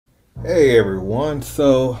Hey everyone,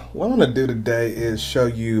 so what I'm going to do today is show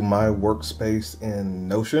you my workspace in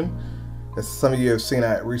Notion. As some of you have seen,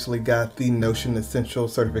 I recently got the Notion Essential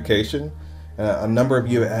certification. A number of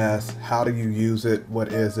you asked, how do you use it?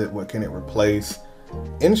 What is it? What can it replace?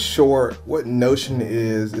 In short, what Notion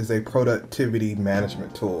is a productivity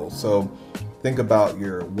management tool. So think about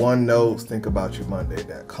your OneNotes, think about your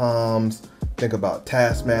Monday.coms, think about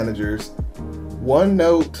task managers.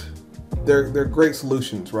 OneNote, they're great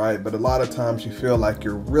solutions, right? But a lot of times you feel like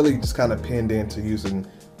you're really just kind of pinned into using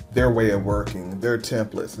their way of working, their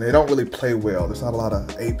templates, and they don't really play well. There's not a lot of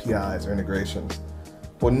APIs or integrations.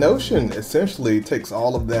 Well, Notion essentially takes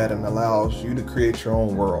all of that and allows you to create your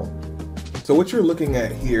own world. So what you're looking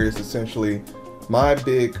at here is essentially my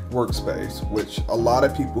big workspace, which a lot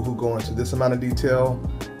of people who go into this amount of detail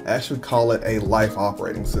actually call it a life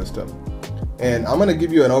operating system. And I'm going to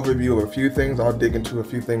give you an overview of a few things. I'll dig into a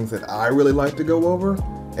few things that I really like to go over,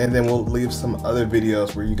 and then we'll leave some other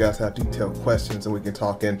videos where you guys have detailed questions and we can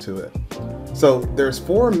talk into it. So there's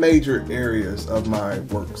four major areas of my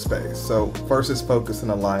workspace. So first is focus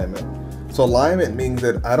and alignment. So alignment means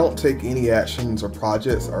that I don't take any actions or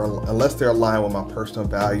projects unless they're aligned with my personal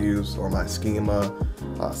values or my schema,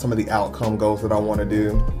 some of the outcome goals that I want to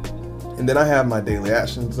do. And then I have my daily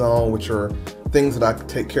action zone, which are things that I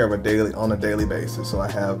take care of on a daily basis. So I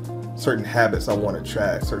have certain habits I want to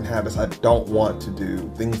track, certain habits I don't want to do,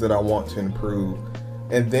 things that I want to improve.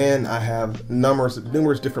 And then I have numerous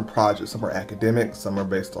different projects. Some are academic, some are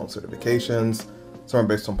based on certifications, some are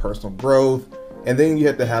based on personal growth, and then you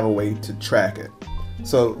have to have a way to track it.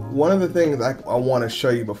 So one of the things I want to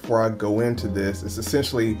show you before I go into this is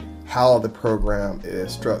essentially how the program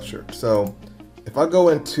is structured. So if I go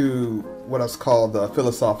into what is called the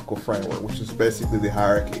philosophical framework, which is basically the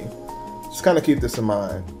hierarchy, just kind of keep this in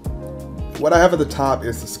mind. What I have at the top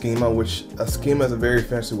is the schema, which a schema is a very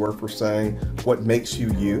fancy word for saying what makes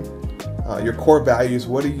you you. Your core values,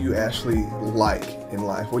 what do you actually like in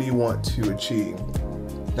life? What do you want to achieve?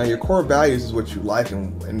 Now your core values is what you like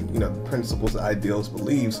and you know, principles, ideals,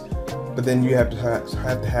 beliefs, but then you have to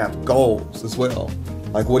have goals as well.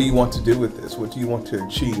 Like, what do you want to do with this? What do you want to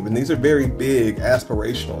achieve? And these are very big,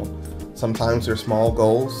 aspirational. Sometimes they're small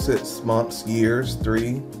goals, 6 months, years,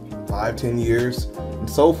 3, 5, 10 years, and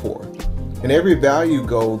so forth. And every value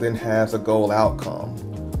goal then has a goal outcome.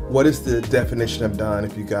 What is the definition of done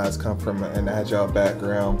if you guys come from an agile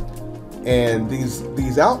background? And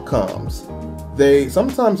these outcomes,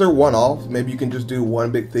 sometimes they're one-off. Maybe you can just do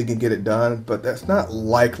one big thing and get it done, but that's not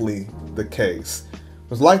likely the case.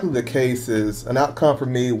 What's likely the case is an outcome for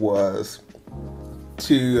me was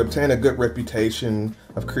to obtain a good reputation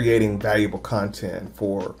of creating valuable content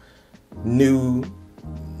for new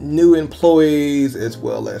employees as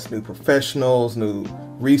well as new professionals, new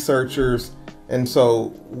researchers. And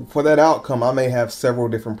so for that outcome, I may have several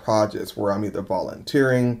different projects where I'm either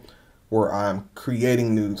volunteering, where I'm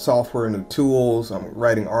creating new software, new tools, I'm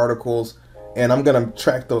writing articles, and I'm going to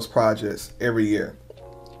track those projects every year.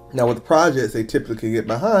 Now with the projects, they typically get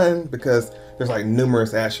behind because there's like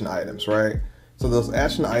numerous action items, right? So those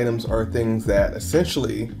action items are things that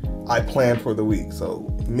essentially I plan for the week. So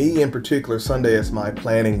me in particular, Sunday is my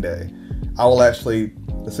planning day. I will actually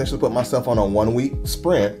essentially put myself on a 1-week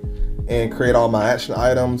sprint and create all my action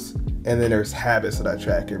items. And then there's habits that I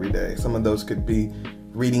track every day. Some of those could be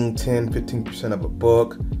reading 10-15% of a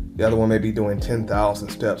book. The other one may be doing 10,000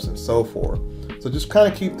 steps and so forth. So just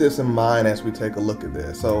kind of keep this in mind as we take a look at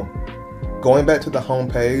this. So going back to the home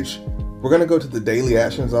page, we're going to go to the daily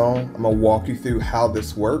action zone. I'm going to walk you through how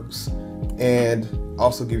this works and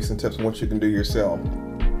also give you some tips on what you can do yourself.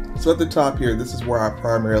 So at the top here, this is where I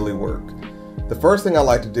primarily work. The first thing I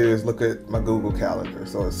like to do is look at my Google Calendar.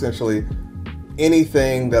 So essentially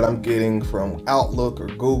anything that I'm getting from Outlook or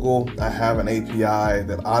Google, I have an API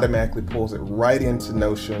that automatically pulls it right into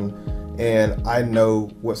Notion, and I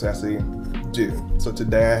know what's actually due. So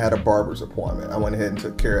today I had a barber's appointment. I went ahead and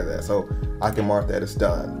took care of that, so I can mark that as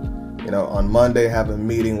done. You know, on Monday, I have a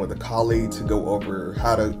meeting with a colleague to go over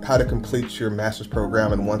how to complete your master's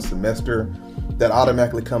program in 1 semester. That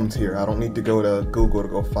automatically comes here. I don't need to go to Google to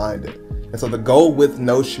go find it. And so the goal with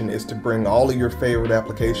Notion is to bring all of your favorite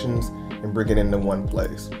applications and bring it into one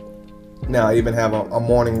place. Now I even have a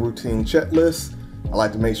morning routine checklist. I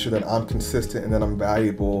like to make sure that I'm consistent and that I'm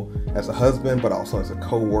valuable as a husband, but also as a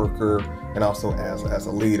co-worker and also as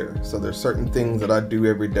a leader. So there's certain things that I do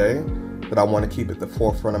every day that I want to keep at the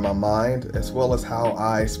forefront of my mind, as well as how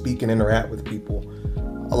I speak and interact with people.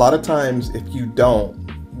 A lot of times, if you don't,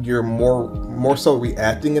 you're more so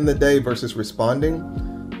reacting in the day versus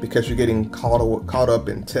responding, because you're getting caught up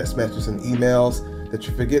in text messages and emails, that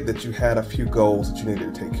you forget that you had a few goals that you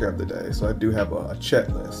needed to take care of today. So I do have a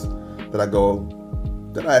checklist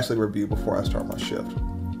that I actually review before I start my shift.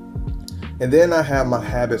 And then I have my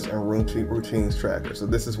habits and routines tracker. So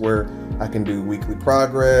this is where I can do weekly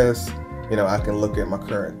progress. I can look at my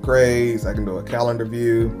current grades. I can do a calendar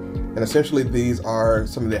view. And essentially these are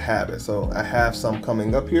some of the habits. So I have some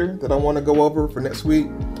coming up here that I want to go over for next week.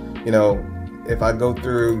 If I go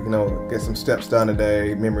through, get some steps done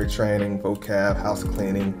today, memory training, vocab, house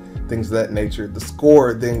cleaning, things of that nature, the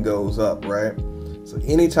score then goes up, right? So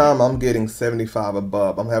anytime I'm getting 75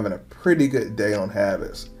 above, I'm having a pretty good day on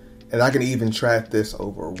habits. And I can even track this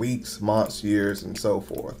over weeks, months, years, and so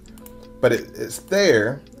forth. But it's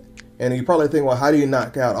there, and you probably think, well, how do you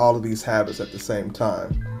knock out all of these habits at the same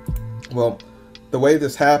time? Well, the way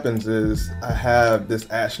this happens is I have this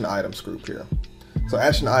action items group here. So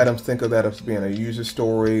action items, think of that as being a user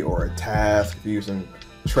story or a task if you're using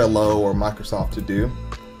Trello or Microsoft To Do.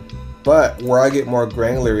 But where I get more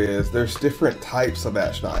granular is there's different types of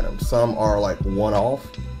action items. Some are like one-off,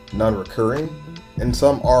 non-recurring, and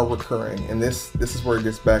some are recurring. And this is where it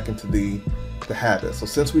gets back into the habits. So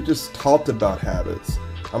since we just talked about habits,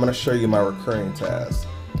 I'm going to show you my recurring tasks.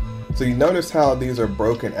 So you notice how these are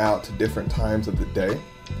broken out to different times of the day.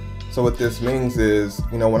 So what this means is,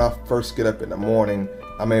 when I first get up in the morning,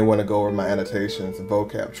 I may want to go over my annotations and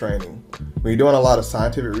vocab training. When you're doing a lot of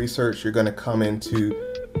scientific research, you're going to come into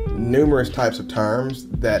numerous types of terms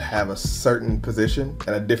that have a certain position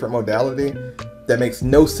and a different modality that makes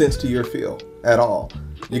no sense to your field at all.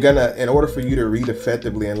 In order for you to read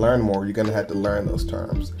effectively and learn more, you're gonna have to learn those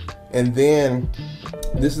terms. And then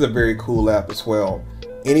this is a very cool app as well.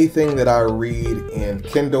 Anything that I read in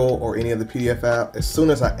Kindle or any of the PDF app, as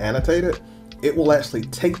soon as I annotate it, it will actually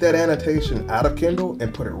take that annotation out of Kindle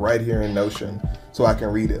and put it right here in Notion so I can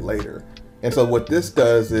read it later. And so what this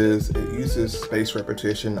does is it uses spaced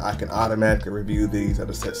repetition. I can automatically review these at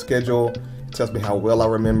a set schedule. It tells me how well I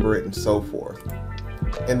remember it and so forth.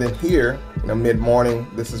 And then here, mid-morning,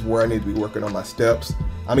 this is where I need to be working on my steps.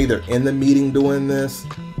 I'm either in the meeting doing this,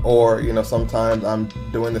 or sometimes I'm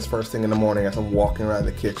doing this first thing in the morning as I'm walking around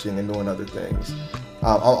the kitchen and doing other things.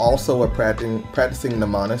 I'm also practicing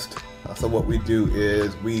mnemonist. So what we do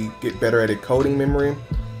is we get better at coding memory,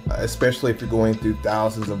 especially if you're going through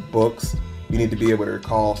thousands of books. You need to be able to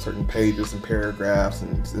recall certain pages and paragraphs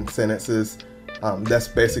and sentences. That's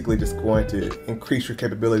basically just going to increase your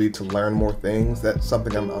capability to learn more things. That's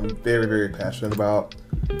something I'm very, very passionate about.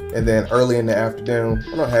 And then early in the afternoon,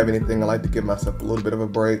 I don't have anything. I like to give myself a little bit of a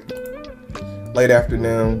break. Late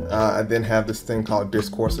afternoon, I then have this thing called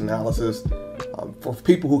discourse analysis. For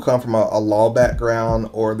people who come from a law background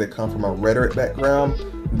or they come from a rhetoric background,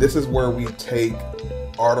 this is where we take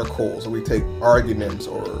articles or we take arguments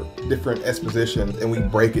or different expositions and we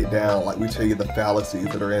break it down. Like we tell you the fallacies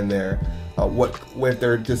that are in there, what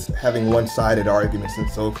they're just having one-sided arguments and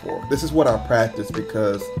so forth. This is what I practice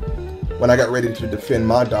because when I got ready to defend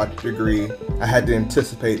my doctorate degree, I had to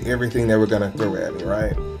anticipate everything they were going to throw at me,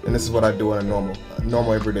 right? And this is what I do in a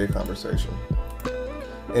normal everyday conversation.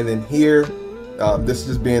 And then here, this is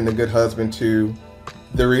just being the good husband too.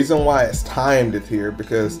 The reason why it's timed is here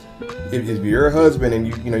because if you're a husband and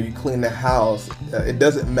you clean the house, it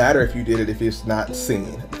doesn't matter if you did it if it's not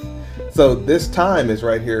seen. So this time is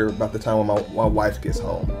right here about the time when my wife gets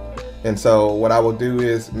home. And so what I will do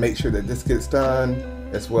is make sure that this gets done,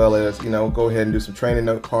 as well as, go ahead and do some training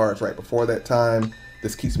note cards right before that time.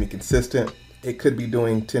 This keeps me consistent. It could be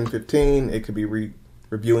doing 10-15, it could be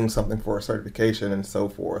reviewing something for a certification and so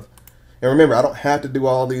forth. And remember, I don't have to do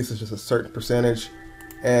all these, it's just a certain percentage.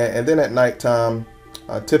 And then at nighttime,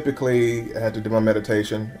 typically I have to do my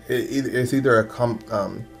meditation. It's either a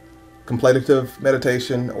contemplative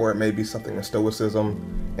meditation or it may be something in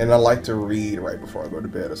stoicism. And I like to read right before I go to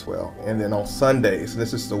bed as well. And then on Sundays,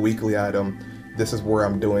 this is the weekly item, this is where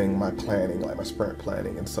I'm doing my planning, like my sprint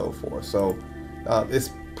planning and so forth. So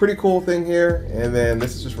it's pretty cool thing here. And then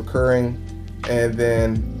this is just recurring. And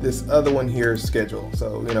then this other one here is schedule.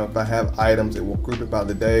 So, if I have items, it will group it by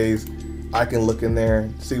the days. I can look in there,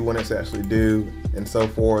 see when it's actually due and so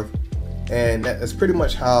forth. And that's pretty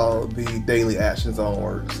much how the daily action zone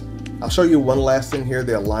works. I'll show you one last thing here,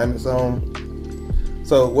 the alignment zone.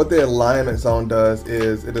 So what the alignment zone does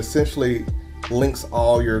is it essentially links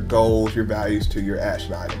all your goals, your values to your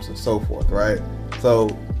action items and so forth, right? So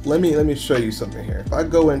let me show you something here. If I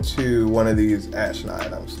go into one of these action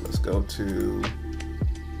items, let's go to,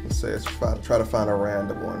 let's try to find a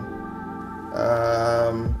random one.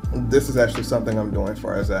 This is actually something I'm doing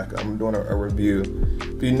for Isaac. I'm doing a review.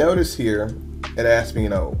 If you notice here, it asks me,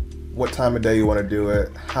 what time of day you want to do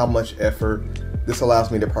it, how much effort. This allows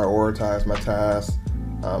me to prioritize my tasks.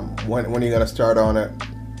 when are you going to start on it?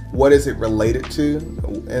 What is it related to?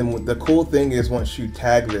 And the cool thing is once you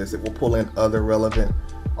tag this, it will pull in other relevant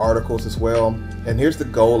articles as well. And here's the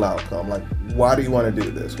goal outcome. Like, why do you want to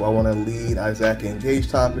do this? Well, I want to lead Izaka Engage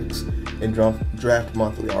topics and draft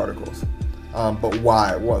monthly articles. But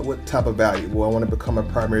why? What type of value? Well, I want to become a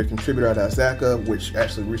primary contributor at Izaka, which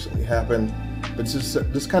actually recently happened. But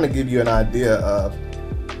just kind of give you an idea of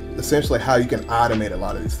essentially how you can automate a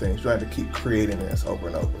lot of these things. You don't have to keep creating this over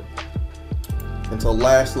and over. And so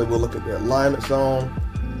lastly, we'll look at the alignment zone.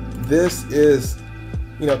 This is,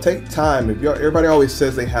 take time. Everybody always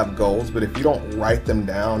says they have goals, but if you don't write them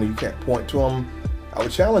down, you can't point to them. I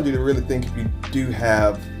would challenge you to really think if you do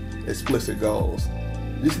have explicit goals.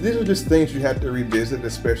 These are just things you have to revisit,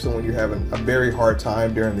 especially when you're having a very hard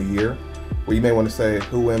time during the year, where you may want to say,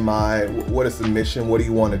 who am I? What is the mission? What do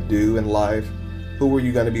you want to do in life? Who are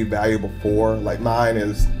you going to be valuable for? Like mine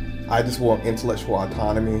is, I just want intellectual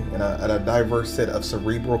autonomy and a diverse set of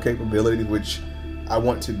cerebral capabilities, which I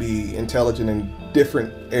want to be intelligent in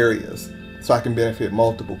different areas so I can benefit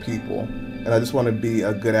multiple people. And I just want to be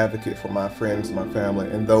a good advocate for my friends, my family,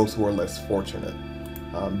 and those who are less fortunate.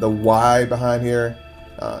 The why behind here,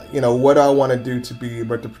 what do I want to do to be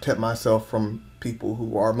able to protect myself from people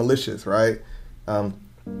who are malicious, right? I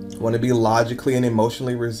want to be logically and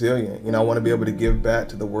emotionally resilient. I want to be able to give back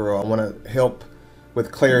to the world. I want to help with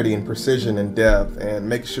clarity and precision and depth, and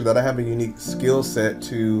make sure that I have a unique skill set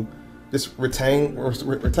to just retain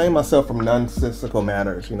myself from nonsensical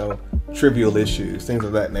matters, trivial issues, things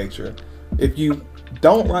of that nature. If you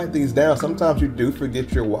don't write these down, sometimes you do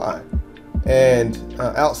forget your why. And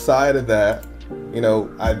outside of that,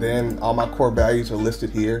 all my core values are listed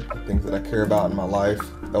here, things that I care about in my life.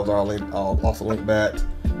 Those are I'll also link back.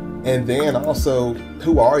 And then also,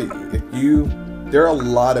 who are you? There are a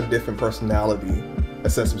lot of different personality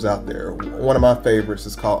assessments out there. One of my favorites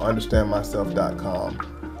is called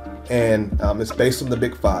understandmyself.com. And it's based on the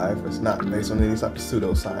Big Five. It's not based on any type of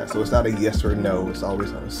pseudoscience. So it's not a yes or no. It's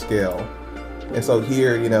always on a scale. And so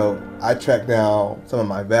here, I track down some of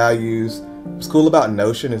my values. What's cool about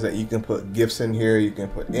Notion is that you can put GIFs in here. You can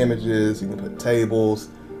put images. You can put tables,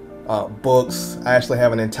 books. I actually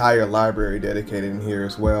have an entire library dedicated in here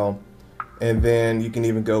as well. And then you can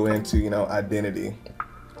even go into, identity.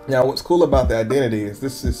 Now, what's cool about the identity is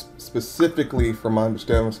this is specifically from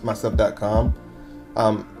understandmyself.com.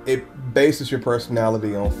 It bases your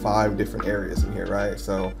personality on 5 different areas in here, right?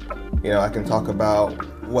 So, I can talk about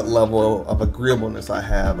what level of agreeableness I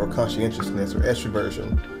have, or conscientiousness, or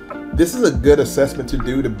extroversion. This is a good assessment to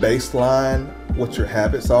do to baseline what your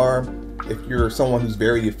habits are. If you're someone who's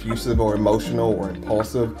very effusive or emotional or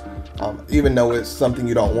impulsive, even though it's something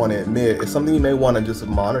you don't want to admit, it's something you may want to just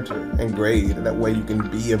monitor and grade. And that way you can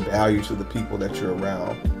be of value to the people that you're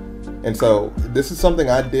around. And so this is something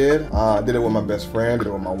I did. I did it with my best friend, did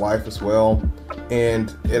it with my wife as well.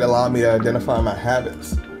 And it allowed me to identify my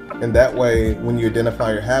habits. And that way, when you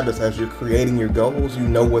identify your habits as you're creating your goals, you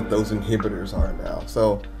know what those inhibitors are now.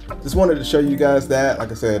 So just wanted to show you guys that.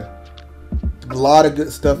 Like I said, a lot of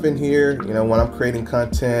good stuff in here. When I'm creating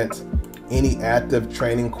content, any active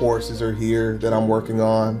training courses are here that I'm working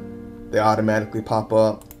on. They automatically pop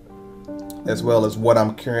up, as well as what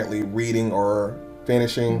I'm currently reading or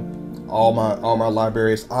finishing. All my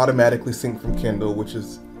libraries automatically sync from Kindle, which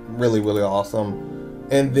is really, really awesome.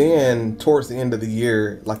 And then towards the end of the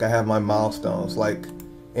year, like I have my milestones. Like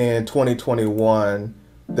in 2021,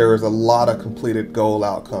 there was a lot of completed goal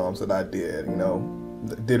outcomes that I did.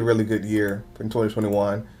 Did a really good year in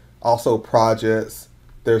 2021. Also projects.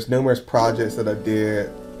 There's numerous projects that I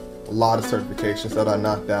did. A lot of certifications that I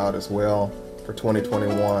knocked out as well for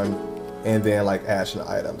 2021. And then like action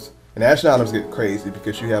items. And action items get crazy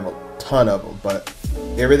because you have a ton of them, but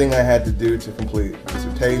everything I had to do to complete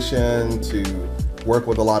dissertation, to work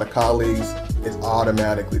with a lot of colleagues, is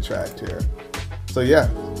automatically tracked here. So yeah,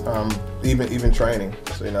 even training.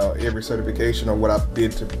 So every certification or what I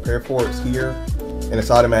did to prepare for is here, and it's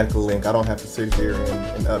automatically linked. I don't have to sit here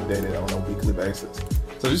and update it on a weekly basis.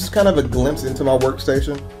 So this is kind of a glimpse into my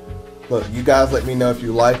workstation. Look, you guys let me know if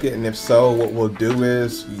you like it, and if so, what we'll do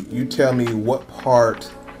is you tell me what part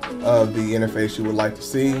of the interface you would like to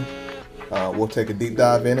see. We'll take a deep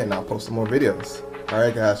dive in it, and I'll post some more videos. All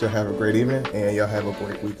right, guys, y'all have a great evening, and y'all have a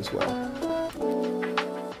great week as well.